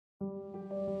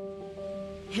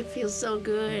It feels so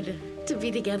good to be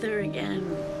together again.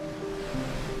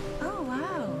 Oh,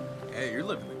 wow. Hey, you're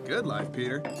living the good life,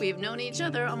 Peter. We've known each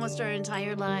other almost our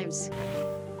entire lives.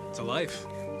 It's a life.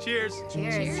 Cheers.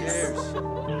 Cheers. Cheers.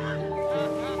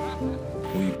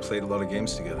 We played a lot of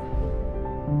games together.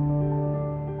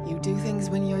 You do things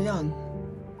when you're young.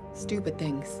 Stupid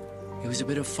things. It was a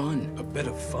bit of fun. A bit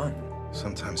of fun.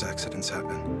 Sometimes accidents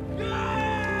happen.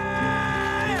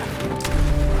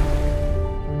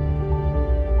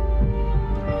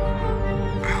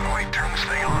 How do I turn this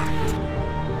thing on?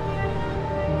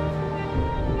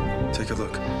 Take a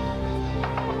look.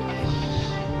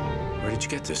 Where did you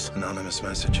get this? Anonymous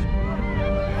message.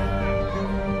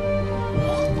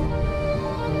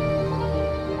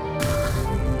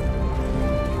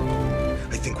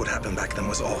 I think what happened back then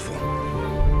was awful.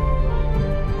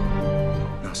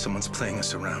 Now someone's playing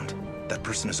us around. That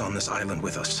person is on this island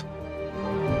with us.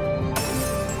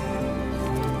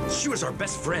 She was our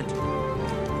best friend.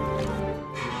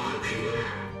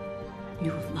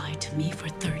 You have lied to me for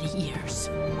 30 years.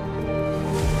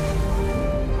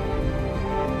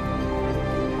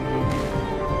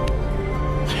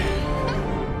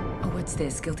 Oh, what's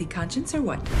this? Guilty conscience or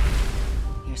what?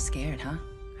 You're scared, huh?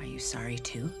 Are you sorry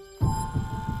too?